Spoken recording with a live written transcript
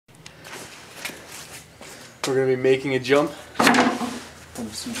We're going to be making a jump.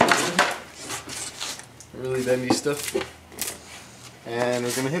 Really bendy stuff. And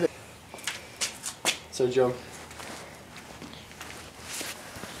we're going to hit it. So jump.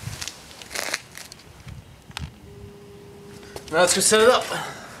 Now let's go set it up.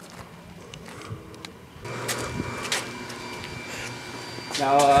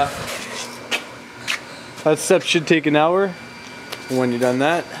 Now that step should take an hour. When you're done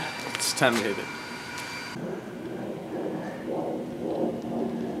that, it's time to hit it.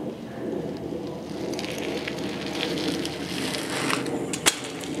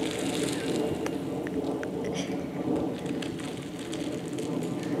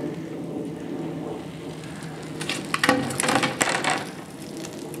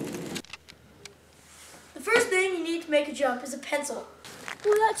 The first thing you need to make a jump is a pencil.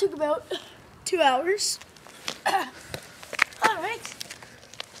 Well, that took about 2 hours. Alright.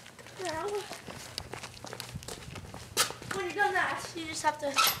 Now, when you're done that, you just have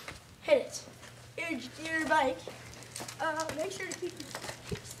to hit it. Your bike. Make sure to keep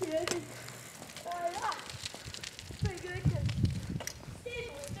your steering. Yeah. Pretty good.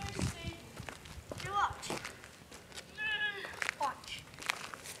 Stable, very stable. You watch. Watch.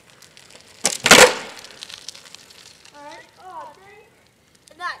 Alright. Oh, dang.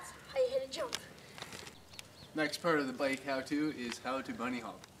 And that's how you hit a jump. Next part of the bike how-to is how to bunny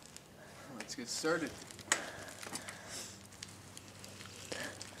hop. Let's get started.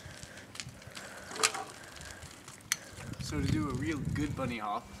 So to do a real good bunny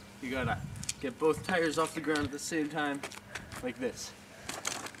hop, you gotta get both tires off the ground at the same time, like this.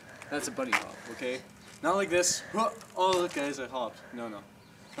 That's a bunny hop, okay? Not like this. Oh look guys, I hopped. No. Not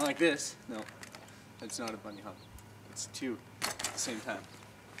like this. No. That's not a bunny hop. It's two at the same time.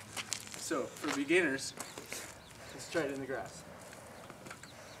 So for beginners, let's try it in the grass.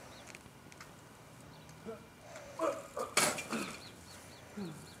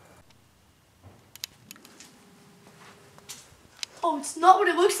 Oh, it's not what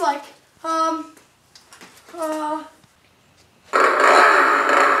it looks like.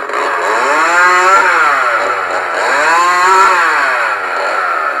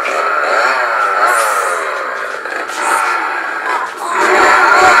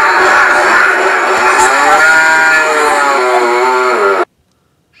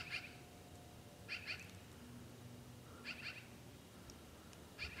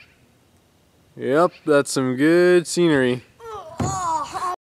 Yep, that's some good scenery.